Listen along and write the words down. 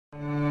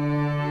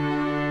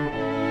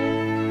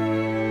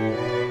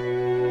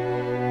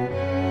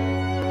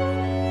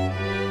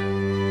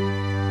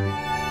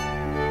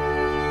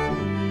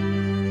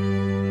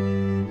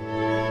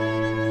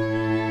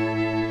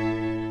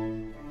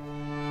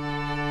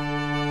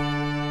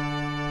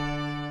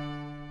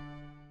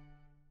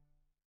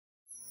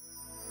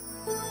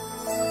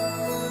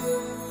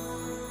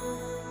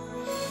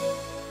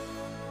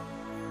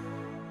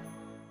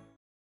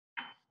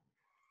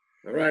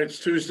right, it's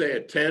Tuesday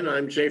at 10.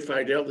 I'm Jay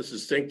Fidell. This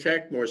is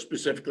ThinkTech. More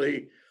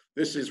specifically,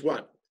 this is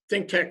what?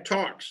 ThinkTech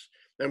Talks.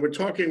 And we're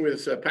talking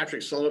with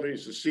Patrick Sullivan.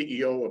 He's the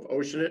CEO of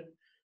Oceanit,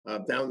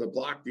 down the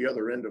block, the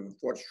other end of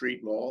 4th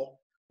Street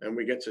Mall. And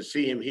we get to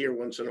see him here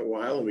once in a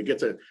while. And we get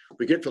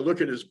to look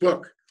at his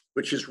book,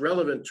 which is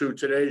relevant to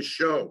today's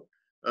show.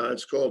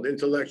 It's called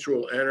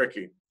Intellectual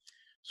Anarchy.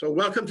 So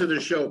welcome to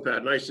the show,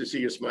 Pat. Nice to see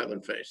your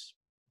smiling face.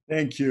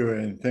 Thank you,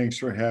 and thanks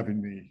for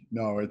having me.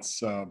 No,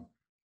 it's an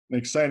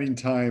exciting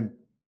time.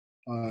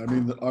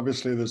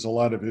 Obviously, there's a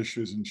lot of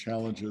issues and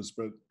challenges,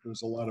 but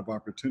there's a lot of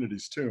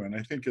opportunities too. And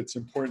I think it's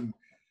important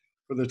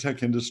for the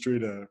tech industry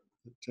to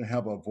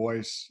have a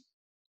voice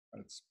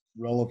that's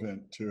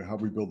relevant to how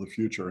we build the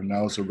future. And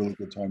now is a really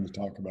good time to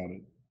talk about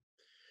it.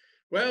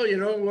 Well,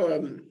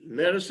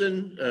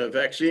 medicine,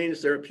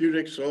 vaccines,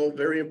 therapeutics, all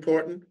very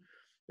important.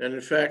 And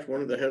in fact,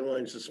 one of the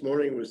headlines this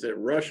morning was that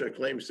Russia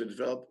claims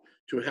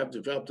to have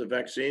developed a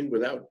vaccine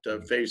without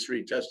phase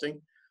 3 testing.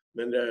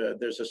 And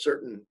there's a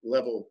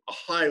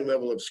high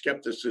level of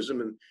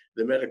skepticism in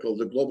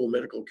the global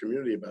medical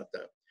community about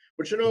that.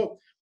 But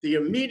the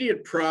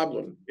immediate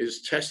problem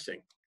is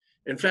testing.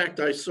 In fact,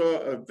 I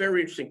saw a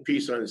very interesting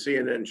piece on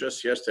CNN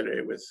just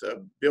yesterday with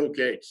Bill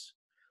Gates,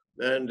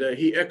 and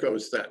he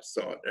echoes that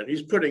thought, and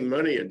he's putting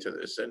money into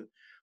this.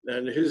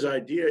 And his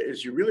idea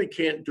is you really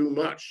can't do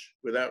much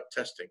without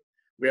testing.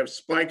 We have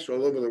spikes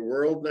all over the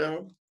world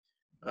now.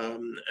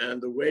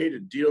 And the way to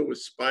deal with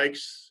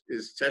spikes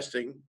is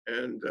testing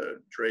and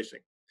tracing.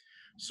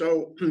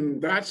 So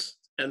that's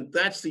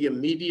the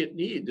immediate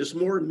need. This is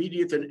more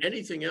immediate than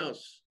anything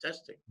else,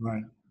 testing.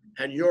 Right.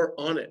 And you're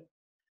on it.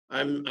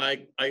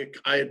 I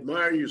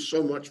admire you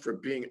so much for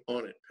being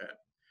on it, Pat.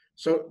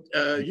 So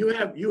you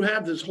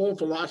have this whole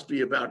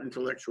philosophy about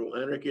intellectual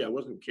anarchy. I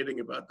wasn't kidding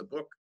about the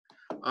book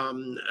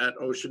at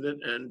Oceanit,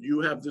 and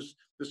you have this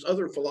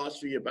other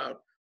philosophy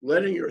about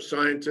letting your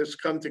scientists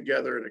come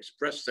together and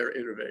express their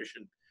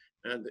innovation.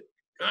 And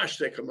gosh,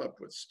 they come up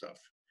with stuff.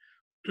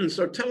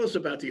 So tell us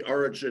about the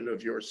origin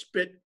of your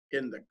spit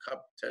in the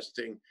cup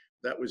testing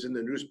that was in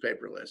the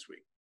newspaper last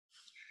week.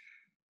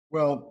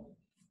 Well,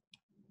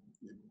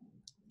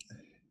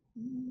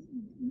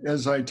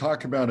 as I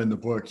talk about in the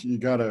book, you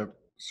got to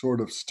sort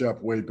of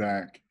step way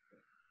back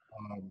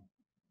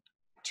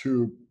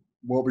to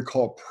what we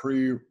call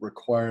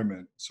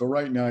pre-requirement. So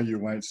right now you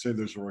might say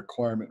there's a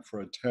requirement for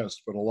a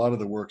test, but a lot of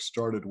the work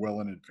started well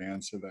in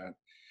advance of that.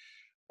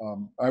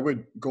 I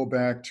would go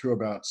back to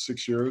about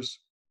 6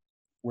 years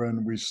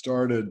when we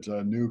started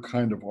a new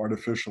kind of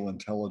artificial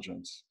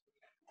intelligence,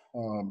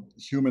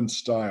 human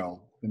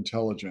style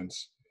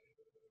intelligence.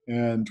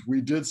 And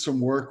we did some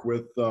work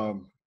with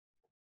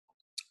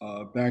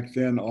back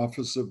then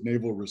Office of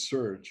Naval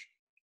Research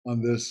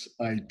on this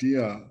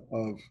idea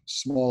of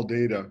small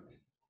data,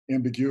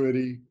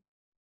 ambiguity,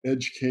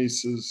 edge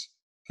cases,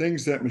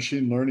 things that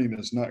machine learning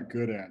is not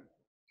good at,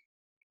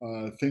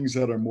 things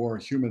that are more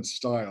human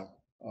style.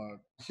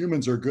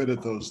 Humans are good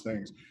at those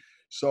things.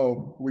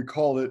 So we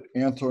call it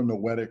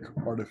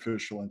anthronoetic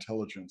artificial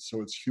intelligence.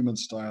 So it's human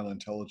style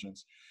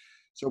intelligence.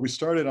 So we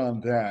started on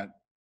that.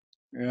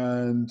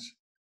 And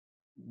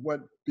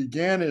what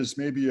began as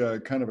maybe a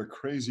kind of a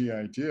crazy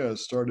idea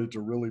started to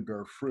really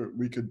bear fruit.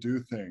 We could do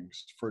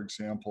things. For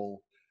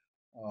example,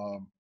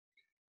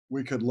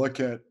 we could look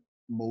at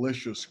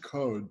malicious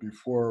code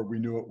before we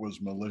knew it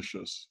was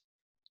malicious.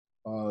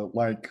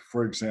 Like,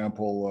 for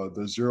example,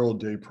 the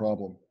 0-day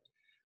problem,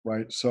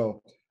 right?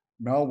 So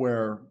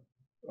malware,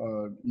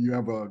 you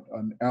have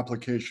an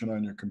application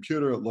on your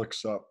computer, it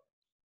looks up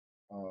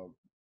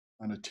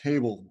on a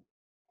table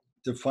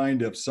to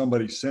find if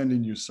somebody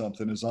sending you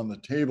something is on the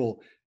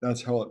table.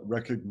 That's how it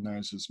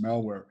recognizes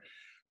malware.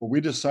 What we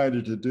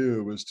decided to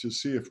do was to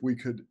see if we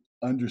could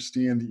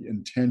understand the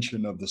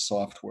intention of the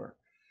software.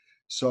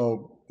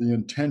 So the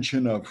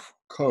intention of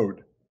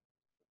code,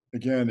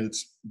 again,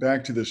 it's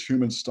back to this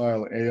human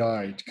style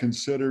AI,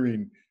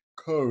 considering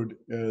code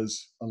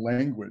as a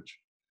language.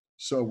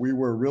 So we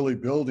were really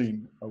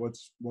building what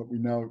we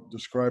now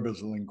describe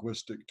as a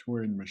linguistic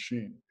Turing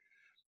machine.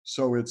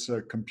 So it's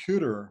a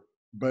computer,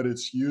 but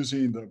it's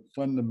using the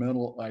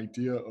fundamental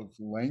idea of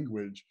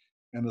language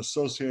and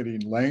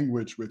associating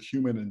language with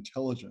human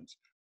intelligence.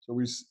 So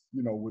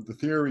what the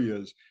theory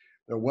is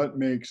that what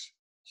makes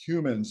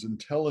humans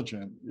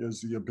intelligent is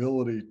the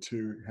ability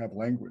to have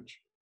language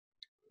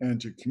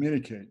and to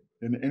communicate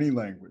in any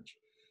language.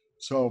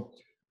 So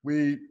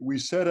we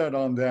set out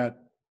on that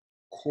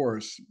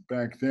course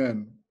back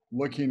then,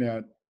 looking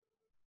at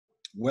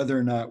whether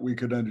or not we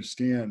could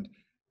understand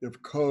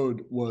if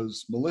code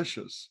was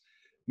malicious.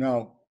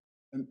 Now,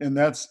 and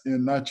that's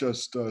in not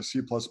just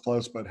C++,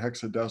 but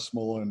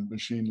hexadecimal and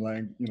machine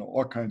language,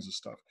 all kinds of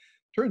stuff.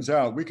 Turns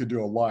out we could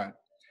do a lot.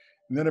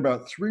 And then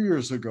about 3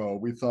 years ago,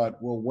 we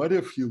thought, well, what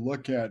if you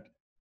look at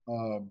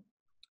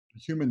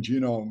human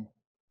genome,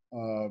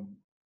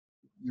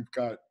 you've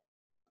got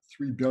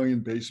 3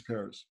 billion base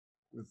pairs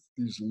with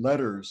these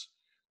letters.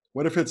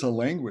 What if it's a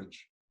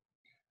language?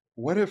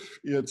 What if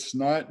it's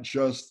not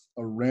just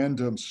a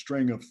random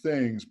string of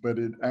things, but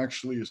it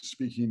actually is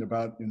speaking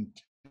about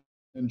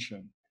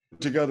intention?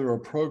 together a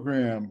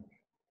program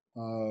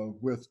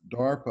with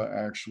DARPA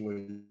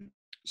actually.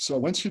 So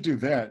once you do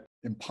that,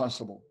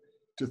 impossible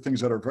to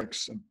things that are very,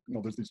 and,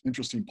 there's these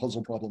interesting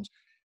puzzle problems.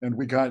 And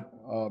we got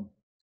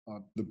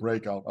the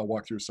break. I'll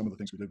walk through some of the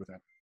things we did with that.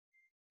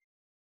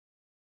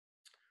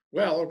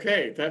 Well,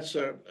 okay, that's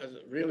a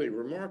really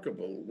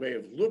remarkable way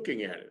of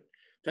looking at it.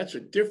 That's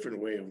a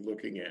different way of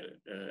looking at it,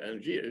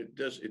 and gee, it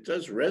does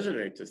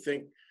resonate to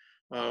think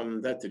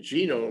that the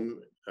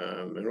genome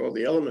and all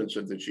the elements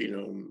of the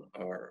genome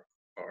are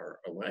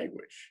a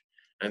language,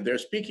 and they're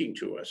speaking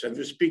to us, and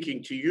they're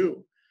speaking to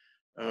you.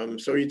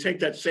 So you take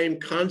that same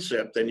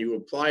concept and you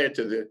apply it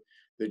to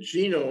the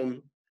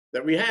genome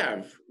that we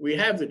have. We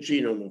have the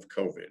genome of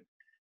COVID,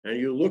 and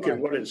you look at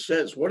Right. what it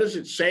says. What is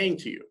it saying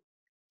to you?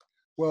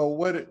 Well,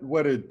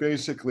 what it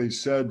basically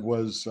said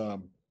was,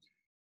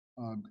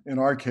 in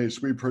our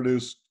case, we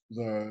produced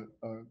the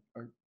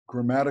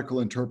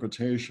grammatical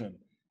interpretation,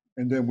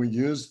 and then we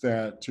used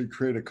that to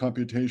create a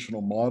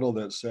computational model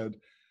that said,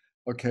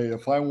 okay,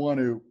 if I want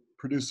to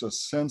produce a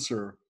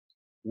sensor,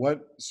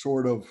 what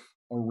sort of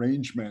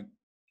arrangement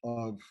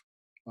of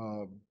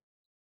uh,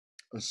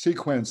 a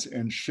sequence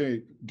and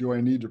shape do I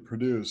need to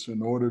produce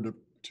in order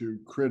to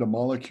create a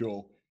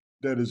molecule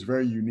that is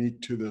very unique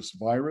to this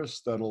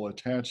virus that'll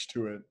attach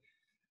to it?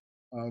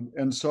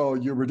 And so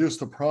you reduce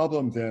the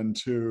problem then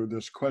to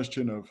this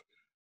question of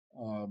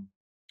um,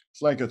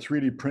 it's like a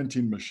 3D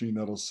printing machine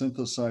that'll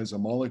synthesize a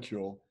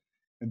molecule.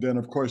 And then,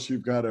 of course,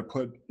 you've got to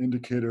put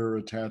indicator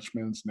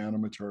attachments,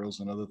 nanomaterials,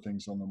 and other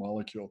things on the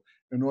molecule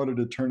in order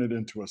to turn it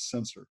into a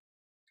sensor.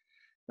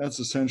 That's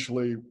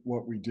essentially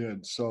what we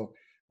did. So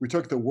we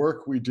took the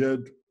work we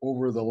did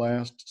over the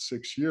last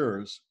 6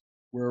 years,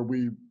 where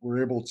we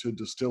were able to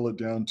distill it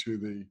down to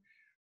the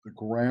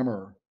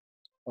grammar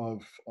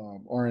of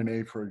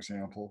RNA, for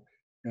example,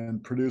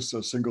 and produce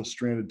a single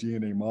stranded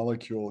DNA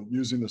molecule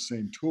using the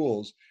same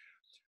tools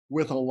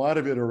with a lot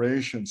of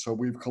iteration. So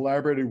we've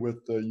collaborated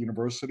with the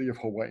University of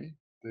Hawaii,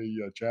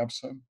 the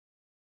JAPSA,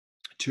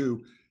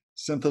 to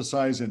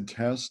synthesize and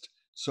test.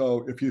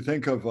 So if you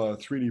think of a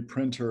 3D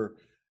printer,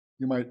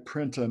 you might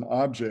print an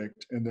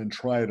object and then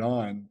try it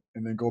on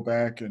and then go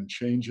back and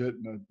change it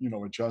and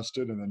adjust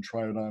it and then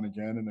try it on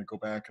again and then go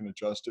back and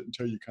adjust it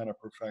until you kind of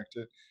perfect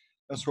it.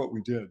 That's what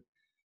we did.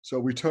 So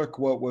we took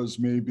what was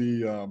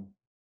maybe 2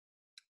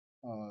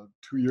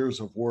 years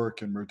of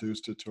work and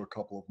reduced it to a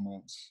couple of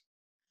months.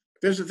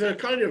 There's a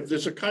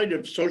kind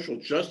of social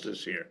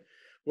justice here.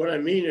 What I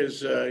mean is,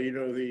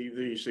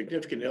 the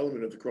significant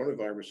element of the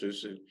coronavirus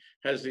is it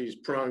has these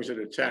prongs that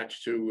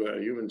attach to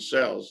human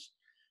cells,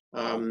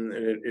 and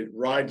it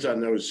rides on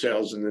those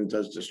cells and then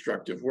does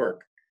destructive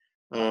work.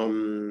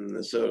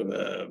 Sort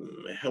of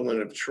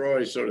Helen of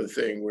Troy sort of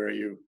thing where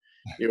you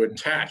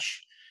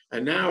attach.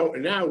 And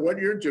now what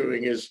you're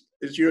doing is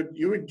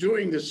you're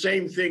doing the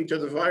same thing to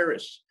the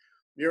virus.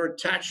 You're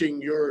attaching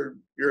your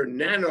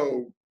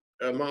nano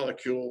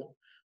molecule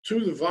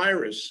to the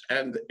virus,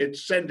 and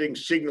it's sending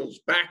signals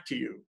back to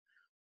you.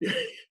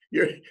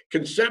 You're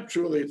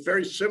conceptually, it's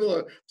very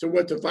similar to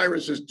what the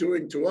virus is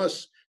doing to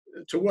us,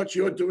 to what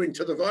you're doing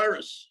to the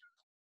virus.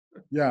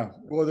 Yeah,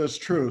 well, that's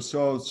true.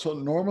 So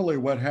normally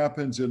what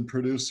happens in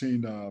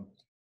producing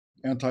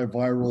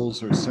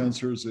antivirals or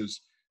sensors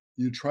is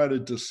you try to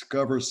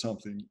discover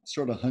something,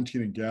 sort of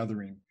hunting and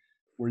gathering,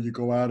 where you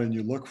go out and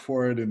you look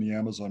for it in the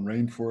Amazon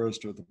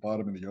rainforest or at the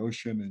bottom of the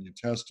ocean and you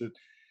test it.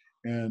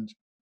 And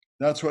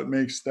that's what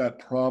makes that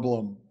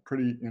problem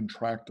pretty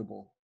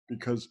intractable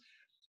because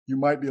you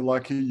might be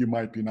lucky, you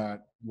might be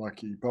not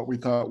lucky. But we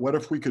thought, what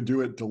if we could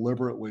do it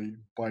deliberately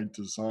by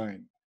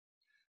design?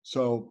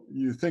 So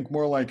you think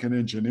more like an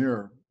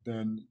engineer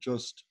than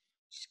just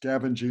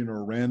scavenging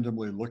or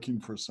randomly looking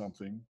for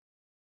something.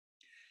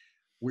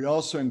 We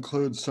also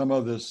include some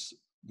of this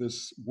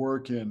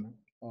work in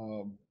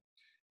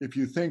if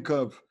you think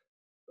of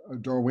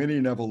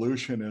Darwinian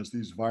evolution as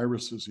these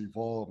viruses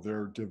evolve,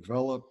 they're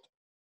developed,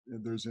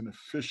 there's an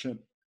efficient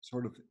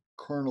sort of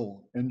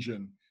kernel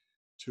engine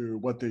to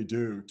what they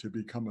do to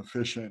become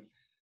efficient.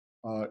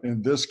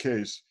 In this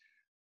case,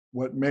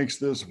 what makes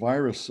this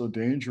virus so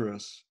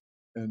dangerous,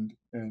 and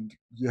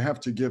you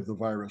have to give the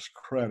virus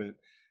credit,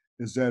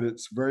 is that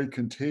it's very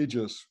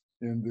contagious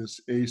in this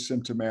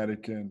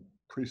asymptomatic and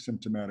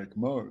pre-symptomatic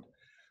mode.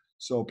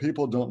 So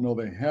people don't know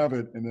they have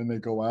it, and then they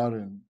go out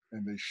and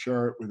they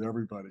share it with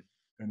everybody,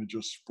 and it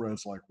just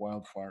spreads like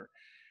wildfire.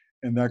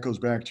 And that goes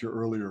back to your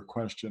earlier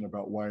question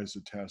about why is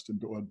it test and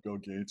what Bill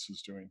Gates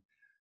is doing.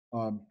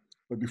 Um,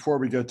 but before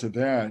we get to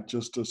that,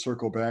 just to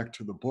circle back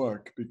to the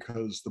book,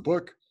 because the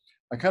book,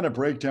 I kind of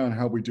break down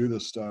how we do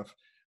this stuff.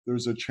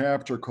 There's a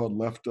chapter called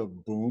Left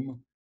of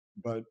Boom,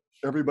 but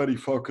everybody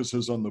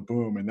focuses on the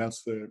boom, and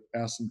that's the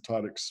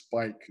asymptotic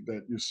spike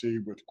that you see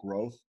with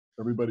growth.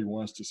 Everybody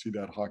wants to see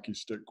that hockey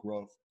stick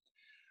growth.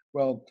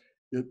 Well,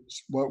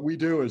 it's what we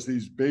do is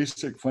these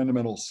basic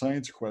fundamental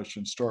science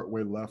questions start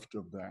way left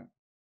of that.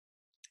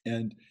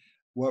 And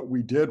what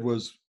we did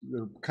was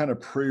the kind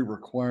of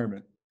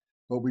pre-requirement,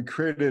 but we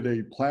created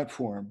a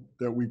platform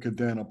that we could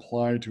then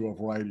apply to a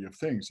variety of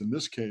things. In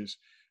this case,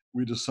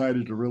 we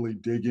decided to really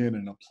dig in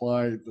and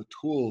apply the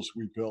tools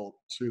we built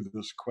to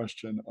this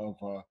question of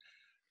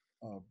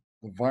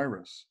the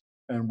virus.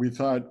 And we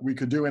thought we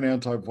could do an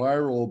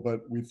antiviral,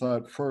 but we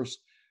thought first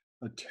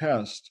a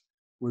test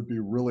would be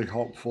really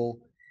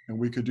helpful, and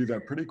we could do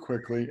that pretty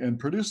quickly and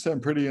produce them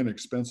pretty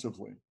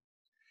inexpensively.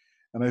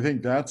 And I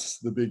think that's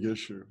the big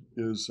issue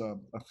is a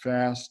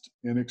fast,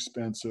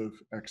 inexpensive,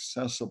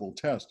 accessible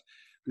test.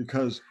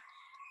 Because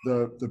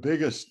the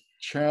biggest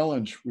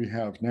challenge we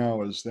have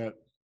now is that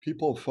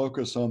people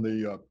focus on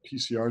the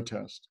PCR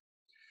test.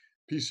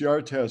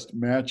 PCR test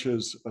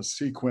matches a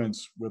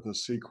sequence with a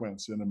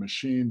sequence in a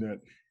machine that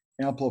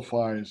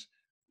amplifies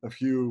a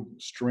few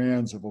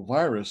strands of a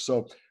virus.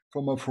 So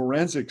from a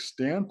forensic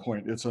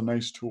standpoint, it's a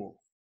nice tool.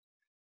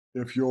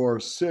 If you're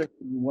sick,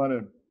 you want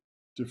to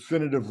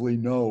definitively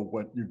know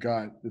what you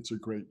got, it's a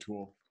great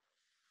tool.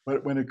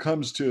 But when it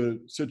comes to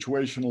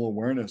situational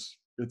awareness,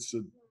 it's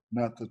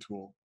not the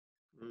tool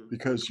Mm.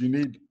 because you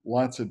need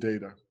lots of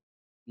data.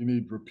 You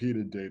need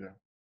repeated data.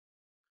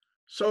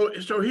 So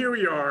here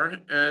we are,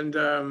 and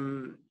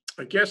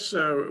I guess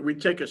we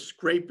take a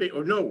scraping.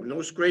 Or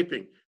no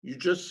scraping. You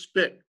just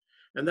spit,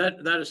 and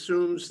that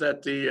assumes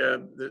that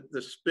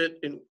the spit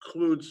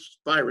includes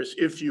virus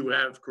if you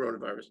have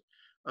coronavirus,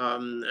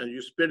 and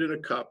you spit in a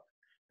cup,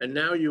 and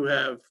now you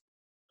have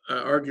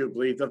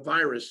arguably the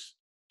virus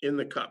in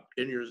the cup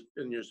in your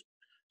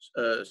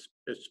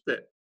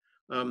spit.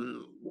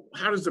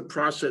 How does the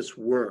process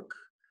work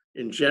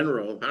in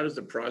general? How does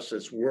the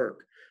process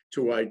work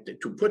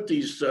to put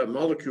these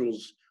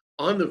molecules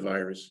on the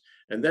virus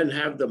and then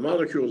have the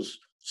molecules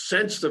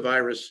sense the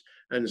virus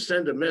and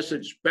send a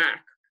message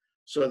back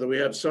so that we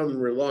have some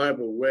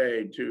reliable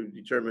way to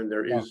determine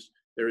Yeah.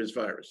 there is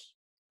virus?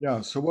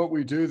 Yeah. So what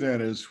we do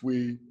then is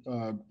we,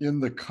 in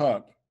the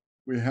cup,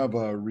 we have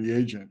a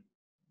reagent,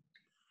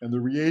 and the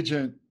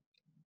reagent,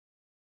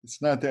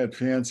 it's not that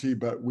fancy,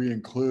 but we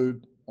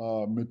include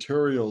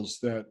materials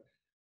that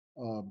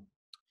um,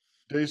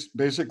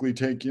 basically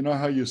take, you know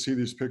how you see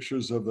these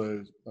pictures of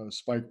the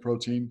spike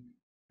protein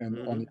and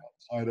on the Hmm.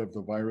 outside of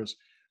the virus?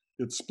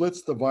 It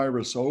splits the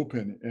virus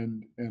open,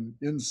 and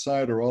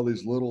inside are all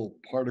these little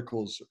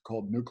particles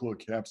called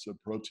nucleocapsid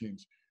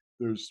proteins.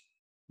 There's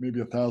maybe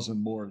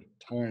 1,000 more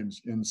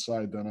times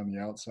inside than on the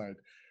outside.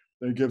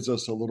 That gives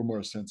us a little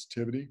more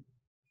sensitivity.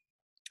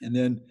 And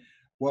then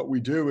what we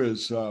do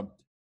is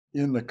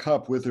in the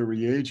cup with a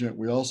reagent,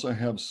 we also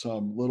have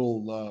some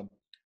little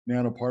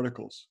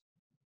nanoparticles,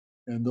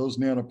 and those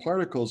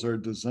nanoparticles are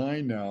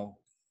designed now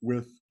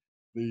with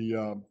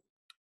the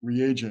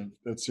reagent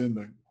that's in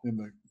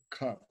the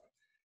cup,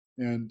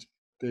 and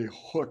they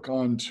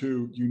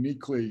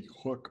uniquely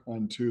hook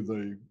onto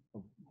the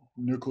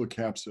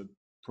nucleocapsid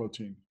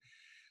protein.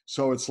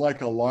 So it's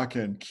like a lock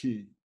and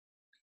key,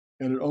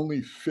 and it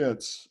only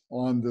fits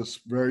on this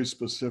very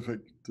specific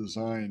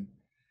design.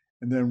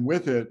 And then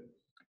with it,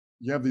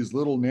 you have these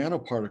little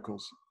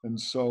nanoparticles. And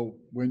so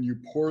when you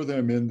pour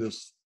them in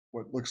this,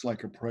 what looks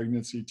like a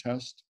pregnancy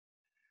test,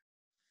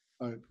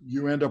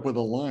 you end up with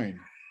a line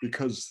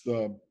because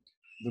the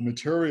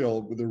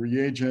material with the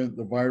reagent,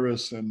 the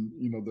virus, and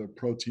the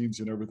proteins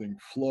and everything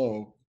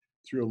flow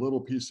through a little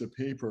piece of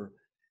paper,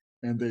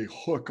 and they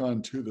hook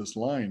onto this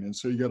line, and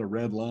so you get a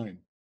red line,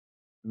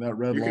 and that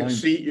red line.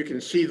 You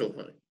can see the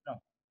line. Yeah,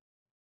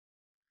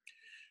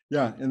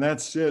 yeah, and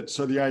that's it.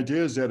 So the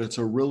idea is that it's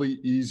a really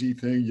easy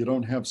thing. You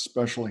don't have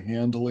special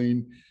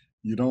handling.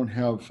 You don't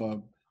have,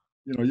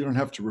 you don't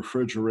have to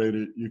refrigerate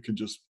it. You can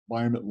just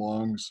buy them at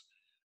Long's.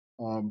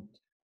 Um,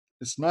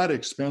 It's not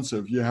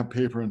expensive. You have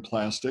paper and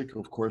plastic,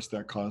 of course,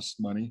 that costs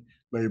money,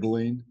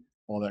 labeling,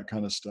 all that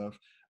kind of stuff.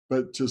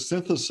 But to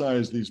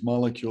synthesize these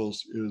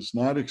molecules is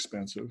not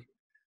expensive.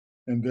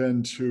 And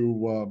then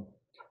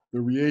the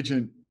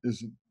reagent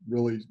isn't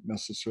really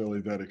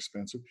necessarily that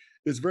expensive.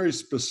 It's very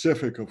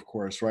specific, of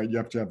course, right? You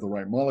have to have the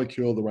right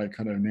molecule, the right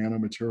kind of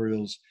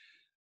nanomaterials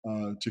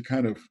to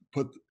kind of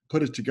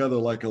put it together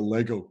like a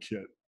Lego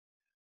kit.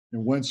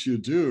 And once you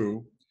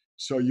do,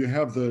 so you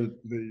have the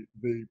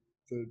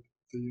the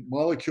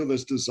molecule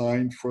that's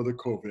designed for the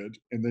COVID,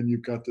 and then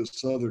you've got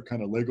this other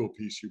kind of Lego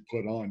piece you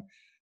put on,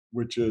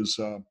 which is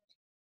uh,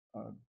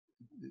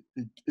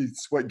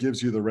 it's what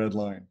gives you the red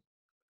line.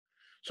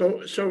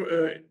 So, so,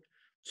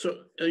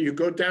 you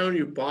go down,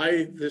 you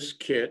buy this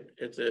kit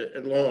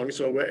at Long's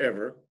or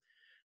wherever,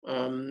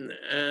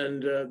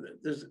 and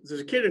does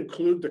the kit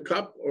include the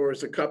cup, or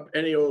is the cup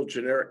any old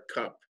generic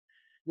cup?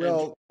 And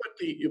Well,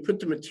 you put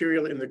the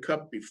material in the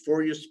cup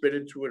before you spit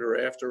into it, or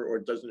after, or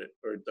it doesn't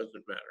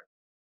matter?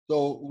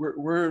 so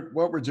we're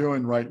what we're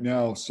doing right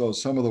now. So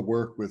some of the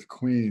work with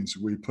Queens,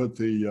 we put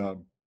the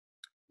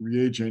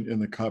reagent in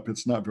the cup.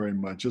 It's not very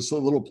much. It's a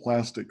little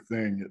plastic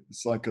thing.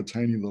 It's like a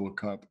tiny little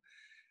cup.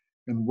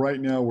 And right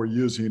now we're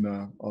using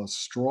a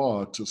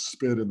straw to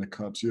spit in the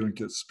cup so you don't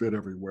get spit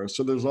everywhere.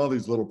 So there's all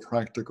these little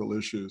practical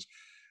issues,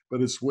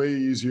 but it's way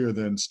easier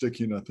than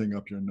sticking a thing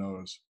up your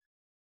nose.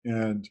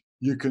 And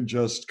you can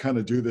just kind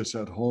of do this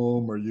at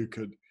home, or you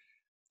could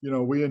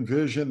We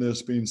envision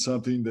this being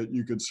something that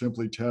you could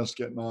simply test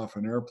getting off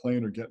an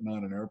airplane or getting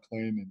on an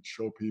airplane and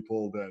show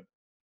people that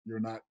you're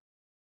not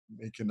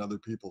making other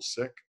people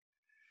sick.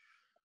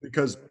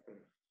 Because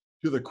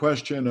to the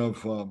question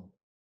of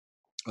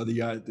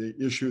the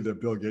issue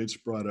that Bill Gates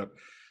brought up.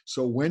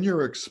 So when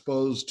you're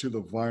exposed to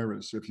the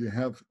virus, if you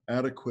have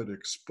adequate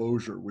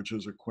exposure, which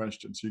is a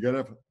question, so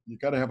you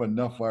got to have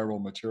enough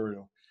viral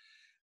material,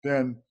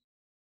 then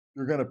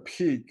you're going to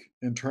peak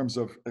in terms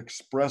of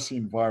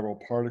expressing viral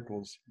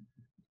particles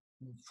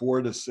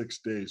 4 to 6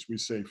 days. We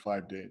say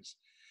 5 days,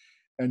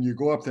 and you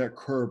go up that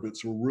curve.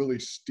 It's a really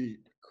steep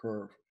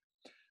curve.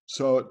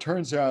 So it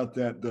turns out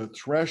that the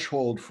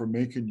threshold for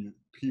making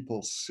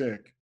people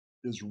sick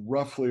is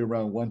roughly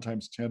around 1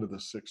 ×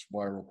 10⁶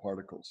 viral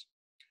particles.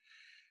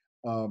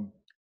 Um,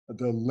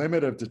 the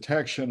limit of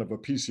detection of a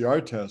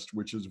PCR test,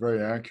 which is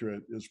very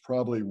accurate, is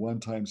probably 1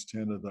 ×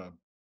 10⁴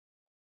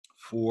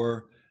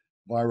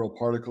 viral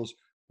particles.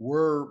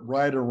 We're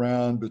right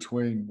around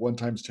between 1 ×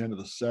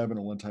 10⁷ and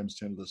 1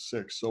 ×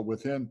 10⁶. So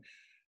within,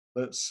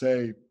 let's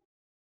say,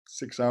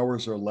 6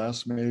 hours or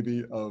less,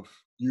 maybe, of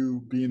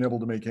you being able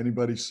to make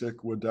anybody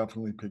sick would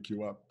definitely pick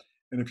you up.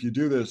 And if you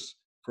do this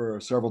for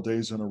several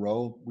days in a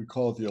row, we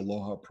call it the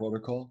Aloha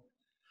Protocol.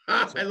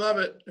 I So love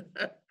it.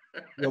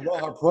 the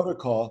Aloha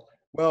Protocol,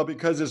 well,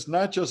 because it's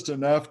not just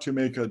enough to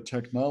make a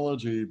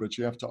technology, but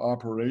you have to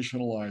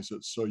operationalize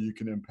it so you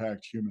can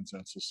impact humans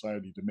and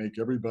society to make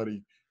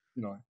everybody,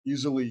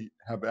 easily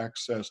have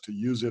access to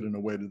use it in a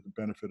way to the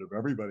benefit of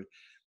everybody.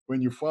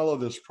 When you follow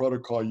this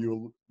protocol,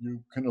 you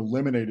can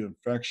eliminate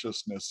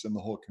infectiousness in the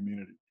whole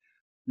community.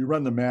 You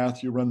run the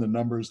math, you run the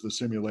numbers, the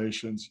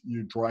simulations,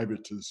 you drive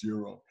it to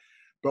zero.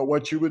 But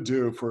what you would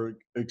do, for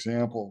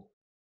example,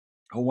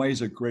 Hawaii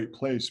is a great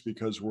place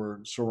because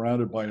we're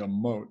surrounded by a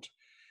moat.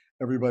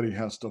 Everybody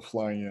has to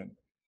fly in.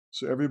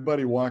 So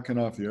everybody walking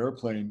off the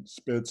airplane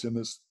spits in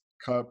this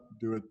cup,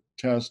 do a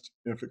test.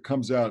 If it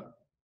comes out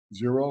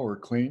zero or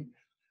clean,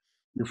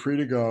 you're free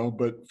to go.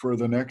 But for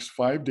the next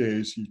 5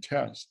 days, you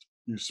test.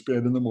 You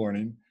spit in the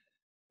morning,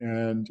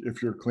 and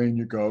if you're clean,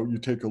 you go. You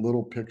take a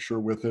little picture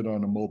with it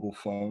on a mobile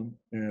phone,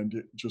 and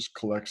it just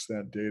collects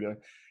that data.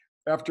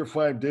 After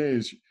 5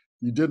 days,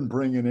 you didn't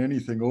bring in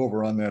anything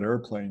over on that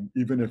airplane.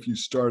 Even if you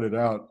started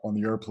out on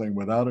the airplane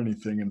without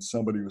anything and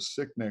somebody was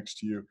sick next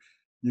to you,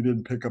 you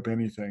didn't pick up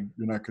anything.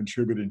 You're not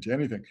contributing to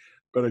anything.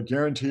 But I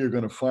guarantee you're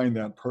going to find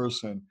that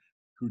person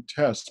who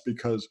tests,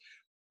 because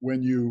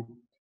when you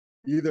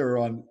either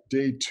on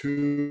day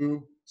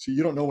two, see,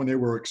 you don't know when they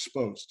were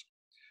exposed.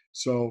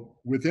 So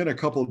within a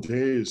couple of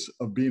days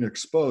of being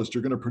exposed,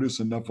 you're going to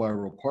produce enough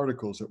viral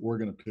particles that we're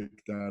going to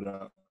pick that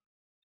up.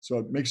 So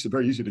it makes it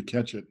very easy to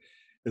catch it.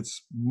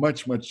 It's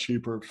much, much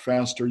cheaper,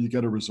 faster. You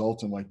get a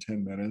result in like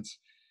 10 minutes,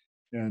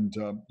 and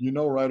you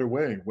know right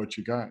away what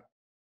you got.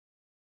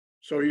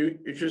 So you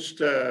just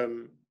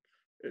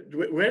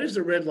where does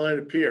the red line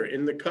appear?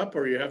 In the cup,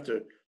 or you have to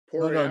No,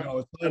 pour it no, out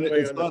no. some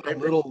way on the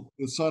paper?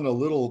 It's on a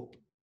little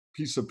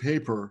piece of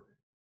paper,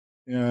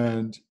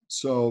 and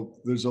so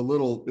there's a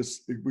little.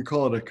 We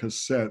call it a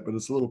cassette, but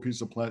it's a little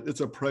piece of plastic. It's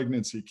a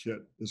pregnancy kit,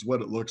 is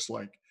what it looks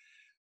like.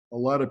 A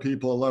lot of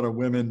people, a lot of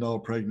women know a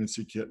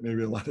pregnancy kit.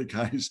 Maybe a lot of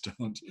guys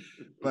don't,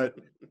 but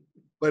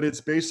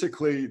it's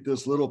basically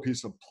this little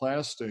piece of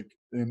plastic,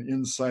 and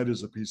inside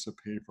is a piece of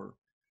paper.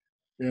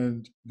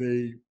 And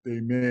they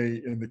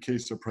may, in the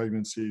case of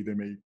pregnancy, they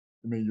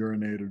may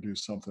urinate or do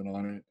something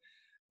on it.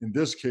 In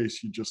this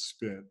case, you just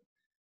spit,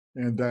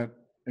 and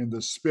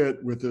the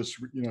spit with this,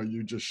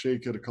 you just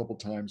shake it a couple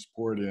times,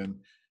 pour it in,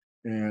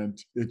 and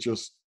it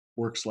just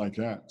works like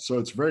that. So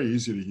it's very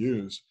easy to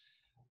use.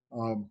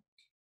 Um,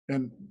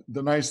 and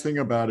the nice thing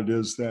about it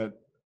is that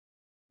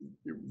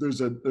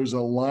there's a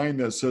line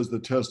that says the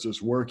test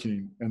is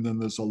working, and then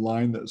there's a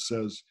line that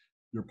says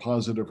you're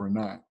positive or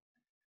not,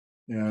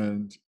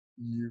 and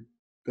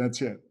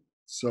that's it.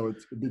 So it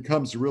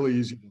becomes really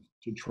easy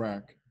to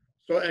track.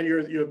 So, and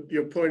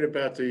your point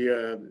about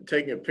the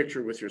taking a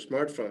picture with your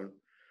smartphone,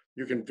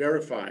 you can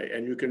verify,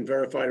 and you can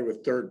verify it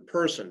with third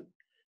person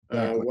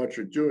Exactly. what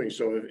you're doing.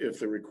 So if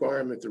the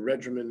requirement, the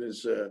regimen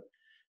is that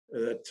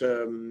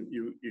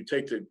you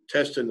take the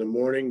test in the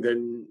morning,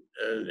 then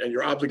and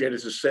you're obligated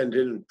to send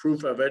in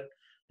proof of it,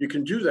 you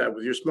can do that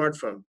with your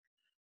smartphone.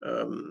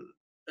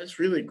 That's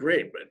really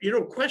great.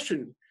 But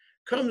question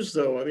comes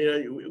though. I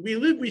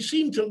mean, we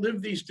seem to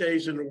live these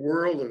days in a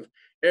world of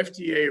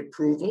FDA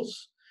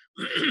approvals,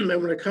 and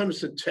when it comes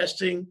to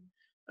testing,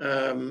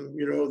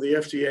 the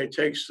FDA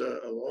takes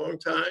a long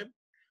time.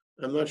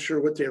 I'm not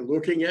sure what they're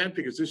looking at,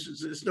 because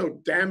there's no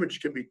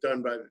damage can be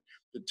done by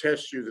the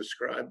test you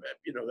describe.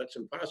 That's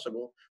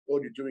impossible.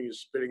 All you're doing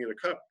is spitting in a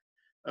cup.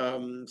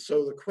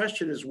 So the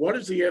question is, what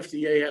does the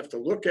FDA have to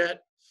look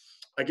at?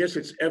 I guess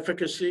it's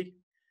efficacy.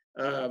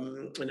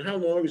 And how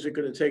long is it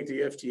going to take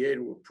the FDA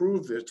to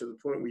approve this to the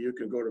point where you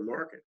can go to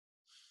market?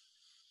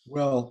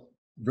 Well,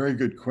 very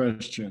good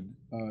question.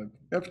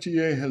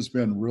 FDA has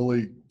been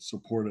really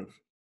supportive.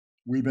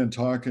 We've been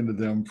talking to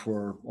them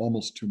for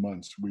almost 2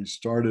 months. We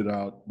started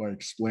out by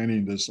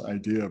explaining this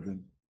idea of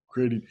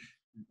creating,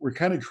 we're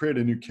kind of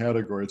creating a new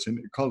category. It's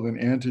called an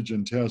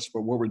antigen test,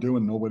 but what we're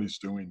doing, nobody's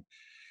doing.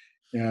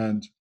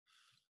 And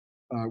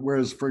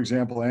whereas, for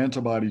example,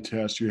 antibody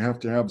tests, you have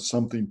to have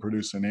something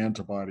produce an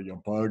antibody, a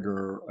bug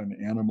or an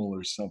animal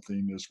or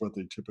something is what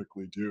they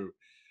typically do.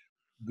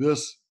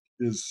 This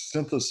is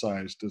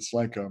synthesized. It's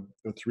like a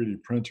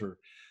 3D printer.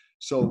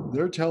 So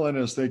they're telling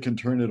us they can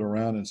turn it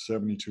around in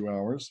 72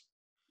 hours.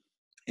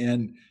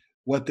 And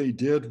what they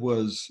did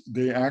was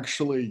they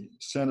actually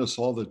sent us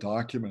all the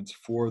documents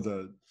for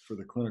the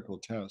clinical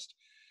test.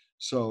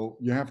 So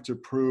you have to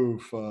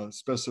prove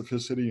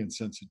specificity and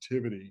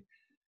sensitivity,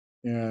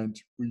 and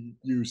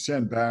you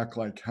send back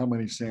like how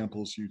many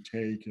samples you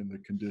take and the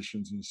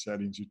conditions and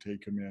settings you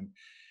take them in.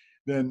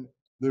 Then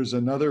there's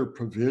another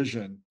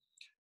provision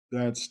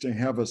that's to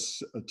have a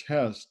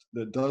test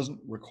that doesn't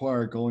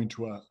require going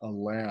to a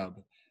lab.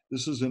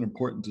 This is an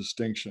important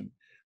distinction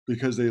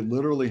because they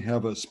literally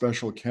have a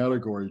special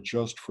category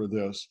just for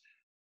this.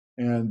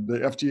 And the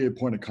FDA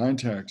point of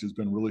contact has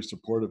been really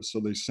supportive. So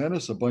they sent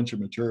us a bunch of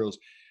materials,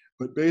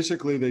 but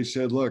basically they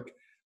said, look,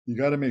 you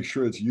got to make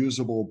sure it's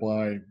usable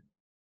by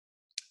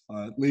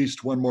at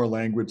least one more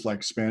language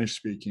like Spanish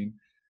speaking.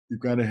 You've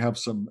got to have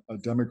some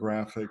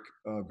demographic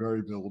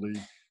variability.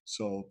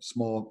 So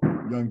small,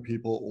 young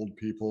people, old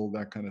people,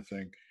 that kind of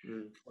thing.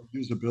 Mm.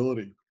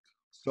 Usability.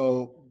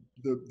 So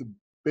the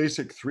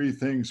basic three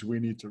things we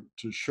need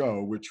to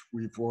show, which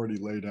we've already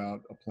laid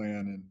out a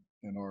plan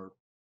and are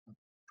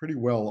pretty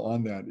well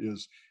on that,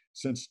 is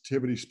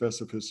sensitivity,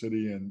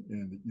 specificity, and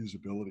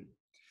usability.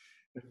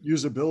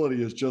 Usability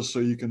is just so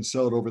you can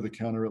sell it over the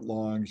counter at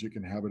Long's, you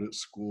can have it at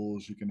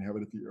schools, you can have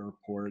it at the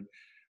airport,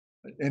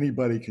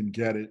 anybody can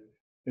get it.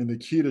 And the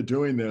key to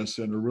doing this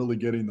and really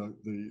getting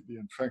the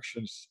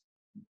infections,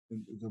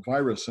 the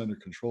virus under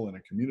control in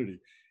a community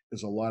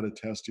is a lot of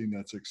testing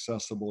that's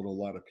accessible to a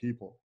lot of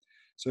people.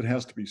 So it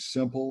has to be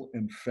simple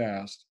and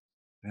fast.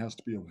 It has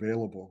to be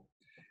available.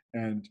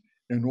 And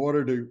in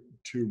order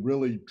to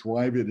really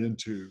drive it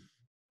into,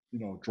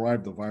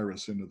 drive the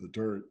virus into the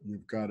dirt,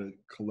 you've got to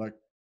collect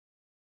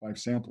 5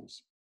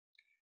 samples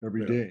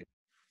every Yeah. day.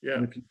 Yeah.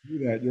 And if you do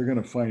that, you're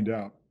going to find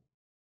out.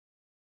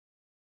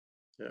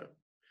 Yeah.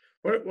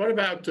 What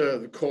about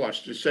the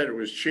cost? You said it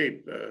was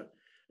cheap,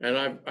 and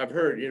I've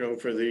heard,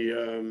 for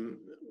the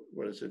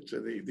what is it?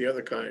 The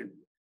other kind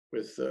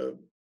with the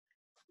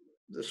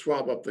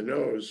swab up the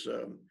nose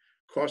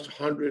cost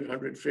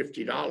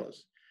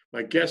 $150.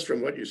 My guess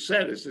from what you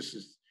said is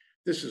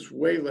this is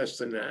way less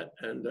than that,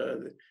 and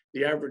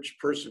the average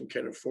person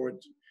can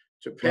afford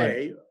to Right.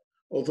 pay.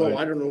 Although Right.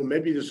 I don't know,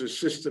 maybe there's a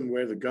system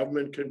where the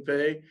government can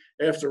pay.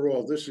 After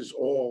all, this is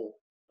all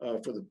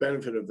for the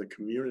benefit of the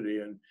community,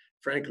 and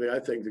frankly, I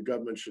think the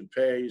government should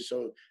pay.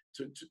 So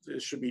there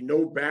should be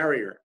no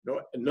barrier,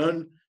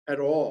 none at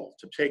all,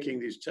 to taking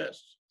these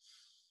tests.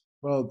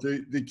 Well,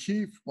 the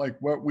key, like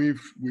what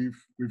we've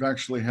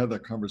actually had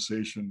that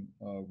conversation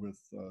with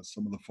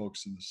some of the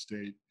folks in the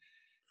state,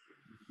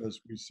 because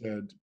we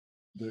said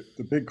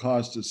the big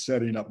cost is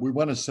setting up. We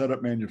want to set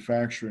up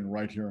manufacturing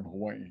right here in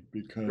Hawaii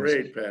because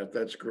Great, Pat.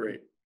 That's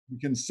great. you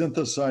can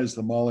synthesize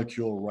the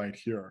molecule right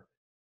here.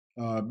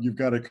 You've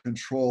got to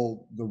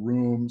control the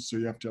room, so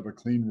you have to have a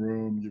clean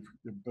room.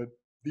 But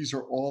these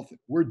are all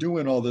we're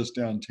doing all this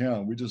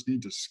downtown. We just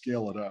need to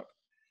scale it up.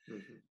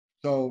 Mhm.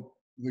 So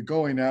the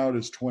going out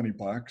is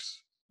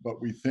 $20,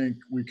 but we think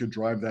we could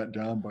drive that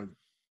down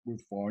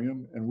with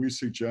volume. And we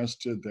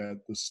suggested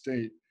that the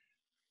state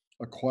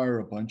acquire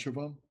a bunch of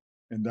them,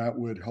 and that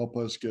would help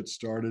us get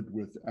started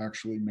with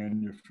actually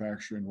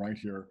manufacturing right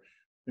here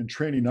and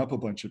training up a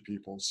bunch of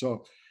people.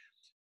 So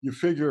you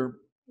figure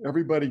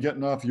everybody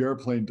getting off the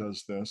airplane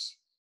does this.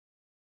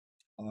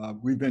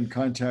 We've been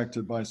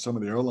contacted by some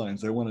of the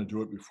airlines. They want to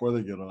do it before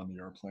they get on the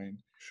airplane.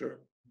 Sure.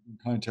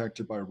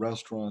 Contacted by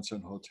restaurants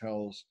and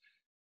hotels.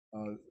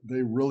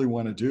 They really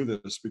want to do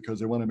this because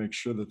they want to make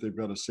sure that they've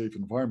got a safe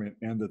environment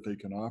and that they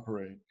can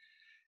operate.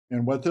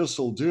 And what this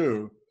will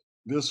do,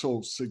 this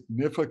will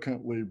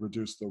significantly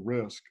reduce the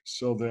risk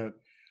so that,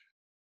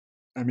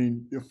 I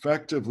mean,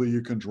 effectively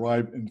you can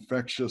drive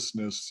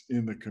infectiousness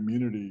in the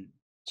community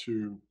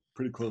to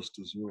pretty close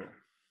to zero.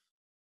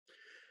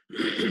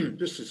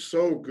 This is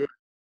so good.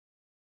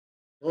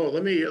 Oh,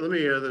 let me.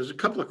 There's a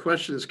couple of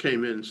questions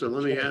came in, so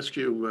let me Sure. ask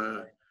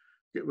you.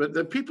 But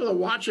the people are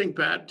watching,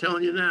 Pat.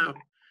 Telling you now,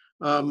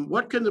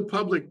 what can the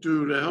public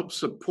do to help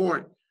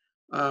support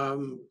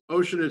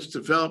Oceanit's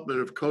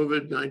development of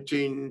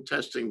COVID-19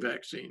 testing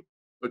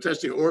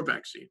or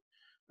vaccine?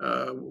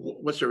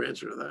 What's your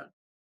answer to that?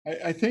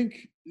 I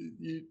think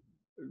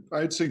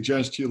I'd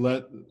suggest you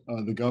let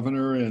the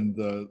governor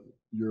and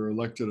your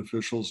elected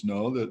officials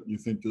know that you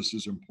think this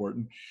is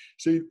important.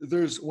 See,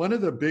 there's one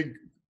of the big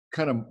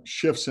kind of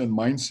shifts in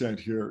mindset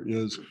here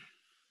is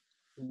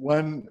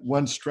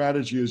one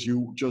strategy is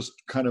you just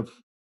kind of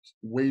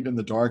wait in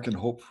the dark and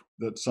hope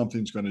that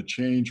something's going to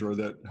change or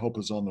that help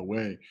is on the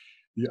way.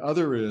 The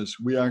other is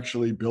we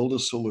actually build a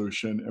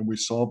solution and we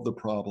solve the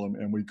problem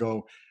and we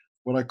go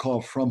what I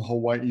call from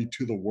Hawaii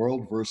to the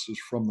world versus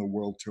from the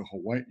world to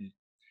Hawaii.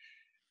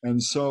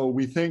 And so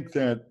we think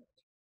that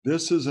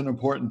This is an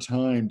important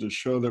time to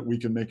show that we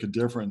can make a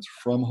difference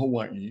from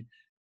Hawaii,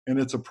 and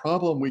it's a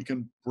problem we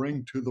can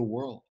bring to the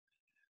world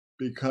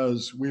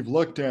because we've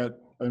looked at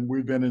and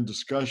we've been in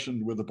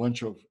discussion with a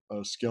bunch of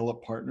scale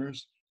up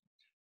partners,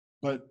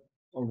 but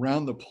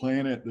around the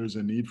planet, there's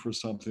a need for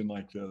something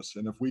like this.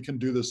 And if we can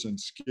do this in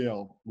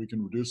scale, we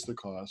can reduce the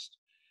cost.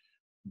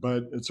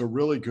 But it's a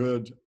really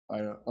good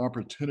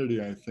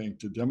opportunity, I think,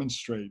 to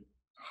demonstrate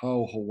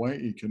how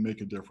Hawaii can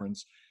make a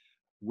difference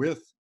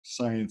with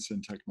science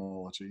and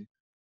technology,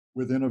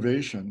 with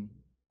innovation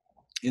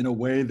in a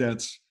way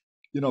that's,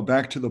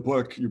 back to the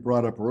book you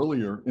brought up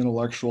earlier,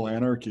 Intellectual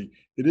Anarchy.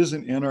 It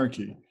isn't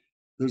anarchy.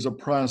 There's a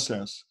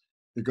process.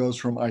 It goes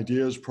from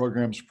ideas,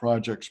 programs,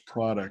 projects,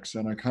 products.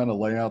 And I kind of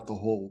lay out the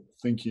whole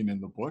thinking in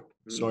the book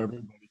so Mm.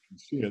 everybody can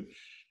see it.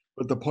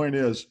 But the point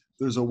is,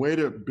 there's a way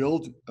to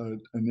build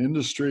an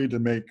industry to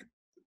make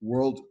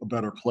world a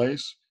better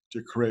place,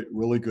 to create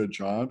really good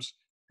jobs.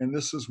 And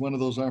this is one of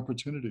those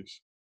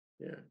opportunities.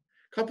 Yeah.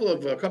 A couple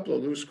of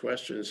loose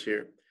questions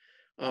here.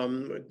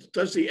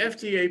 Does the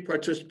FDA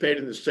participate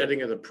in the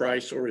setting of the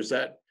price, or is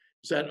that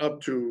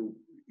up to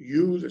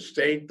you, the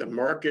state, the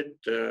market,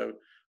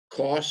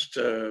 cost?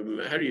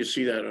 How do you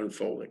see that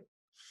unfolding?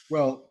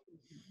 Well,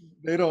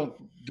 they don't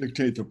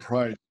dictate the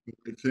price, but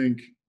I think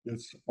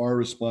it's our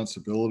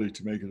responsibility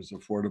to make it as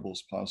affordable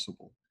as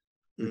possible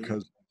Mhm.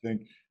 because I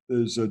think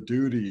there's a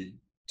duty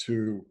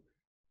to,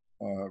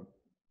 uh,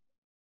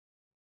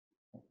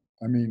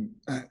 I mean,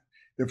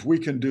 if we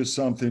can do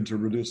something to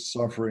reduce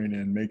suffering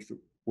and make the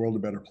world a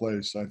better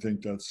place, I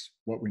think that's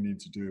what we need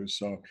to do.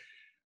 So,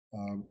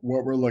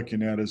 what we're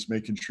looking at is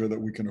making sure that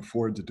we can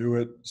afford to do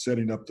it,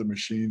 setting up the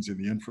machines and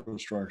the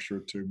infrastructure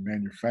to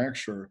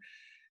manufacture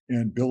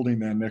and building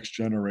that next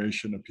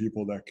generation of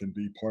people that can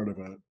be part of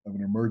an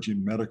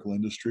emerging medical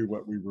industry,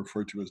 what we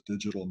refer to as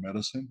digital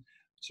medicine.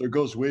 So it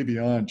goes way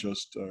beyond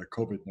just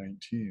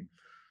COVID-19.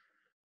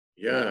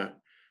 Yeah.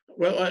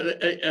 Well,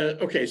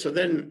 okay. So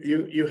then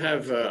you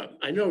have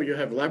I know you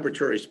have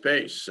laboratory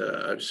space.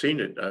 I've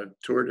seen it. I've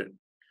toured it.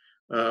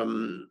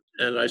 And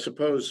I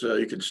suppose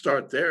you could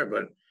start there.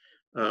 But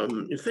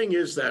the thing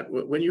is that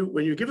when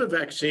you give a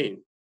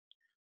vaccine,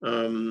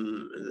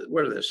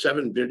 what are there,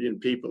 7 billion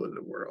people in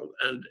the world,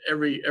 and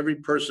every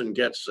person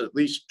gets at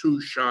least 2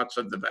 shots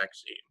of the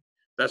vaccine.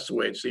 That's the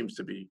way it seems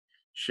to be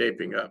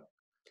shaping up.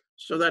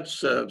 So that's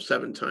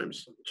 7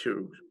 times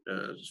 2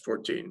 is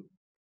 14,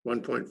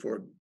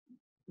 1.4,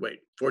 wait,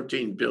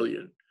 14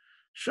 billion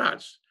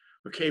shots.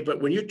 Okay,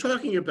 but when you're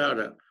talking about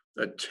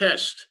a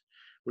test,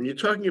 when you're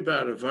talking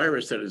about a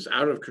virus that is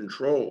out of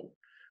control,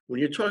 when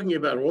you're talking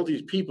about all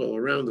these people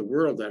around the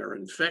world that are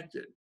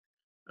infected,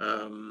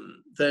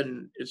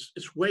 then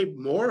it's way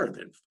more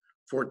than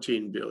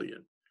 14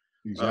 billion.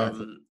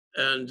 Exactly.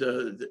 And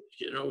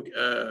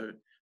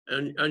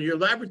and your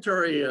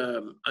laboratory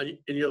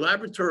in your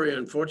laboratory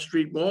on Fort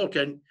Street Mall,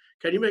 can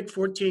you make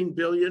 14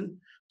 billion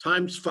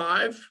times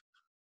five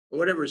or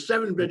whatever,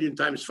 7 billion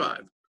times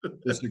five?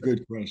 That's a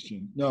good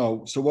question.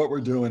 No, so what we're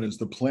doing is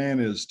the plan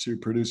is to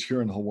produce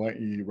here in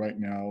Hawaii right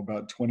now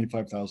about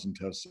 25,000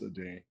 tests a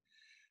day.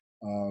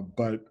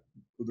 But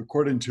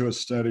according to a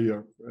study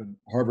at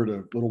Harvard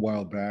a little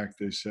while back,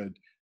 they said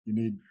you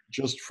need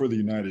just for the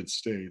United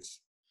States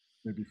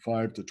maybe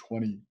 5 to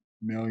 20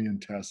 million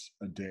tests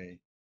a day.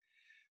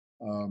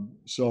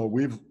 So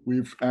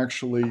we've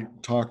actually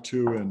talked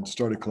to and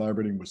started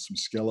collaborating with some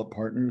scale-up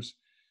partners,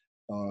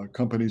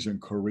 companies in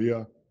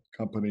Korea,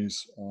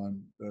 companies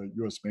on the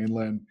U.S.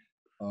 mainland.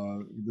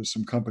 There's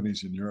some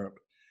companies in Europe,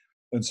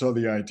 and so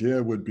the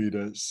idea would be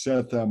to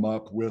set them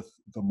up with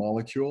the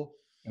molecule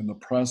and the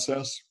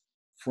process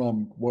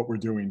from what we're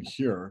doing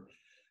here.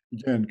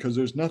 Again, because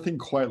there's nothing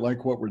quite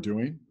like what we're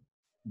doing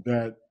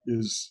that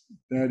is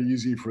that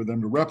easy for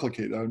them to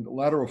replicate. A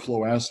lateral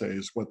flow assay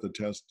is what the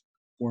test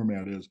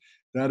format is.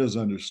 That is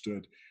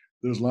understood.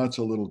 There's lots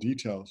of little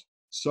details.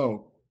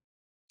 So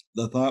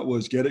the thought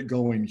was get it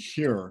going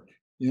here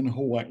in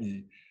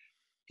Hawaii,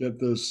 get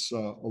this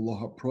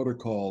Aloha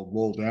protocol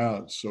rolled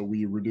out so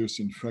we reduce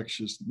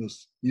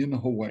infectiousness in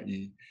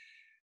Hawaii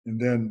and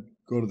then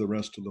go to the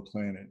rest of the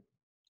planet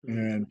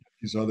and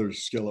these other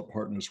scale up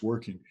partners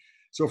working.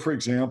 So, for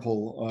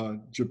example,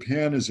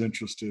 Japan is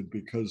interested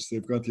because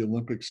they've got the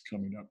Olympics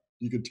coming up.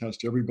 You could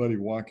test everybody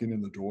walking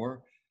in the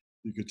door,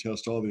 you could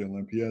test all the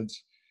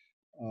Olympiads.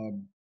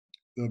 Um,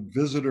 the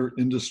visitor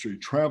industry,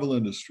 travel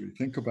industry,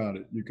 think about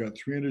it. You've got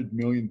 300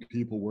 million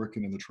people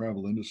working in the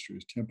travel industry,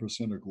 it's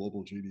 10% of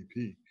global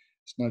GDP.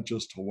 It's not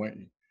just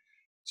Hawaii.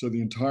 So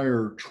the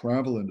entire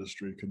travel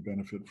industry could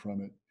benefit from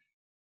it.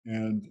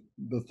 And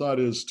the thought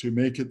is to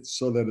make it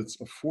so that it's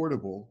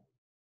affordable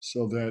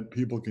so that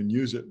people can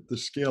use it. The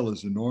scale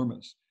is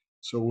enormous.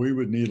 So we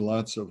would need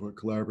lots of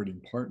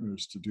collaborating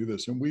partners to do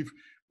this. And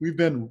we've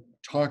been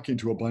talking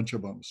to a bunch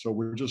of them. So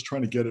we're just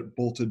trying to get it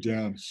bolted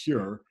down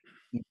here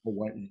in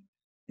Hawaii.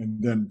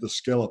 And then the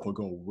scale up will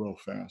go real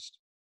fast.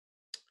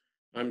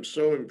 I'm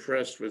so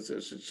impressed with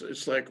this.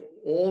 It's like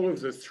all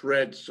of the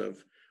threads of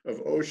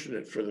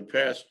Oceanit for the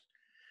past,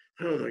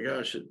 oh my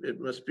gosh, it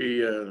must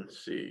be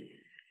let's see,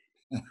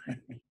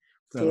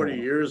 that 40 all.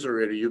 years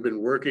already, you've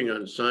been working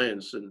on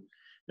science,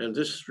 and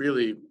this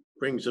really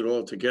brings it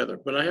all together.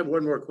 But I have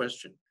one more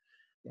question,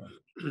 Yeah.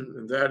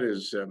 and that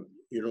is,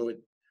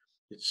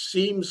 it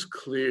seems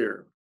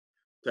clear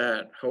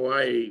that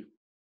Hawaii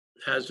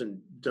hasn't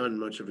done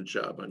much of a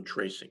job on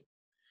tracing.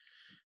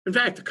 In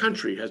fact, the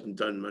country hasn't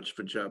done much of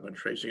a job on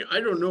tracing.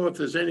 I don't know if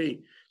there's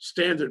any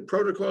standard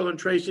protocol on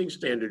tracing,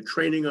 standard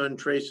training on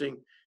tracing,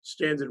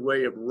 standard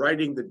way of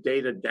writing the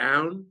data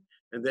down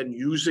and then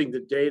using the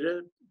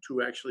data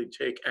to actually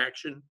take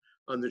action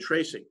on the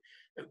tracing.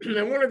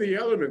 And one of the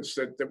elements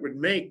that would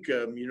make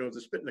the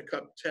spit in the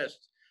cup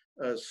test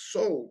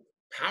so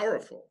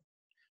powerful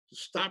to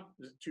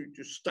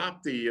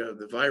stop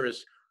the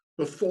virus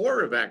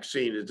before a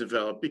vaccine is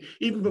developed,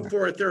 even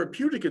before a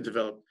therapeutic is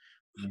developed,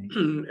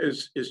 Right.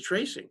 is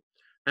tracing.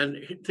 And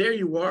there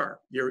you are.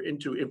 You're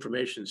into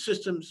information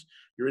systems.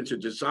 You're into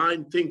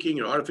design thinking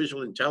and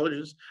artificial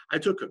intelligence. I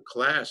took a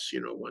class,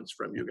 once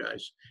from you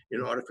guys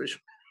in artificial.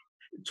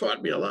 It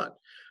taught me a lot.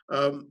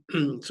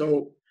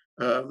 So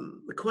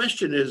the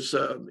question is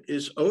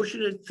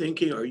Oceanit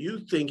thinking? Are you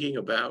thinking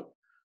about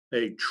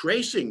a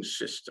tracing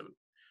system,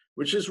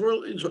 which is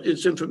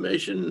it's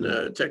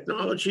information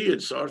technology,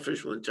 it's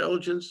artificial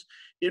intelligence.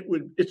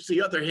 It's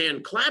the other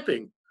hand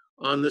clapping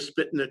on the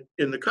spit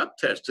in the cup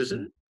test,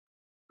 isn't it?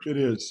 It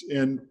is,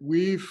 and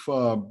we've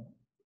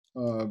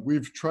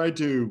tried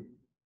to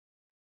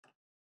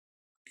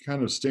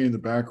kind of stay in the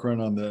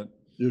background on that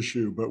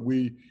issue, but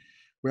we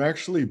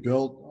actually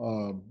built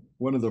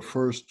one of the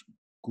first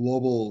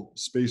global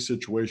space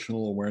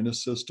situational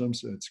awareness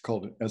systems. It's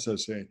called an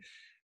SSA.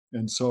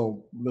 And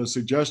so the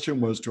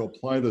suggestion was to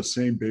apply the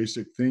same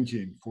basic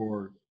thinking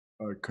for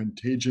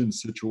contagion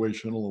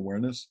situational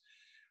awareness,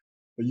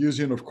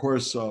 using, of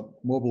course,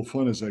 mobile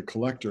phone as a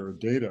collector of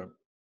data,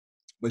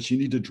 but you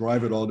need to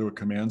drive it all to a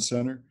command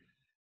center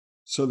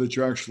so that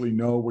you actually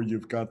know where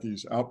you've got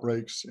these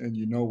outbreaks and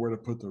you know where to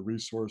put the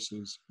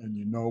resources and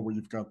you know where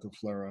you've got the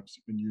flare-ups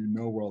and you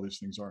know where all these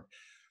things are.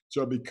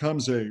 So it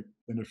becomes an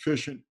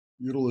efficient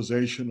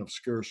utilization of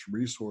scarce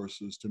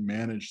resources to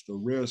manage the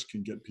risk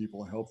and get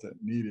people help that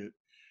need it.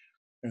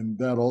 And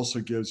that also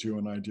gives you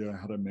an idea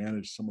how to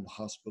manage some of the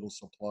hospital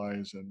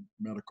supplies and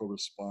medical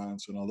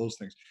response and all those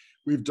things.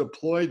 We've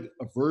deployed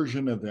a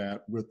version of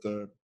that with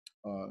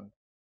uh,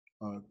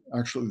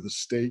 actually the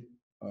state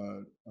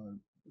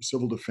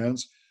civil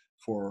defense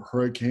for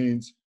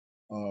hurricanes.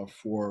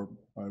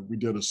 We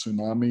did a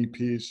tsunami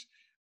piece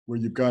where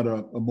you've got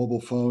a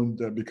mobile phone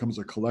that becomes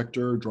a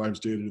collector, drives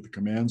data to the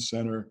command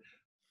center.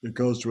 It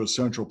goes to a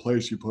central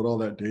place. You put all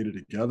that data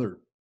together.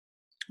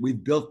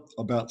 We've built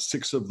about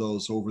 6 of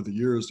those over the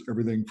years,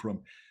 everything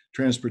from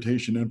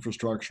transportation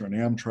infrastructure and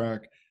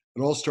Amtrak.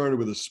 It all started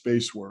with a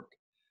space work.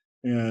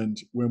 And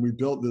when we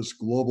built this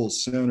global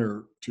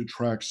center to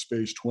track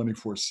space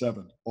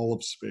 24/7, all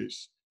of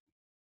space,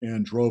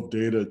 and drove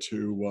data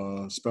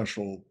to a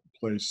special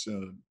place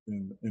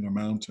in a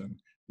mountain,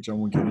 which I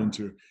won't get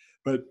into,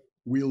 but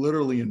we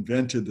literally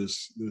invented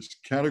this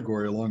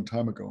category a long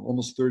time ago,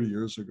 almost 30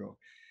 years ago.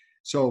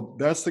 So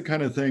that's the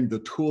kind of thing, the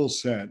tool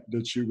set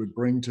that you would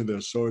bring to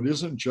this. So it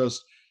isn't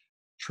just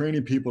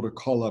training people to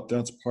call up,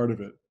 that's part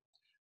of it,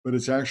 but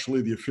it's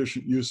actually the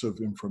efficient use of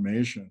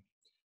information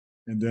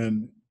and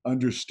then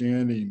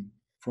understanding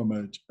from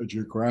a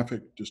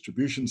geographic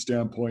distribution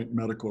standpoint,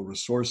 medical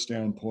resource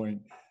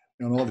standpoint,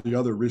 and all the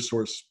other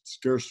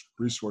scarce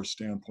resource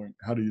standpoint,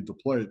 how do you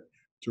deploy it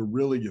to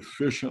really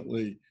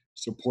efficiently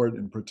support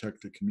and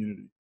protect the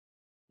community?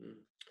 Mm.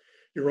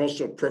 You're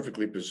also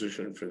perfectly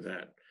positioned for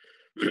that.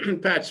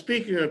 Pat,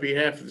 speaking on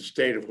behalf of the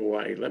state of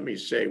Hawaii, let me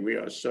say we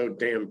are so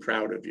damn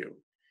proud of you.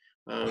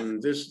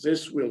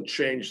 This will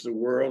change the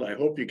world. I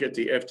hope you get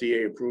the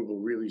FDA approval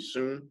really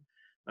soon,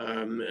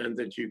 and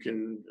that you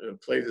can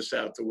play this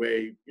out the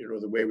way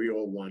we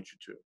all want you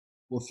to.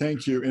 Well,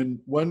 thank you. And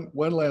one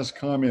last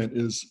comment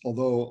is,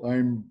 although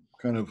I'm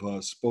kind of a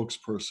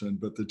spokesperson,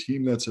 but the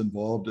team that's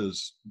involved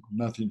is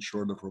nothing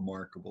short of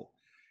remarkable.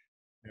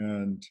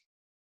 And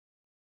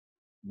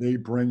they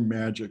bring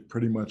magic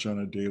pretty much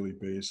on a daily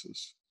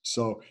basis.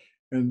 So,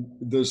 and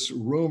this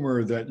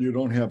rumor that you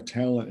don't have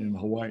talent in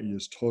Hawaii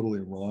is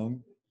totally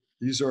wrong.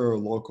 These are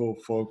local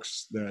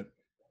folks that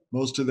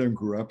most of them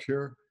grew up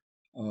here.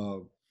 Uh,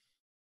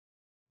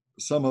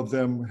 some of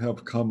them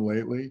have come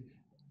lately,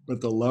 but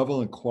the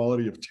level and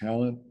quality of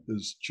talent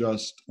is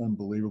just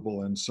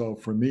unbelievable. And so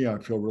for me, I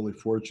feel really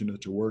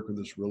fortunate to work with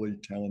this really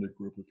talented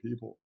group of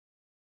people.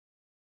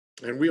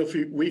 And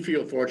we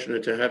feel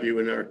fortunate to have you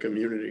in our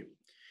community.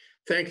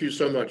 Thank you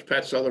so much,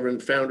 Pat Sullivan,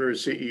 founder and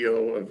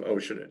CEO of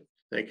Oceanit.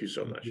 Thank you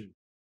so Thank much. you.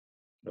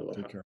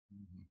 Aloha. Take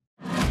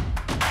care.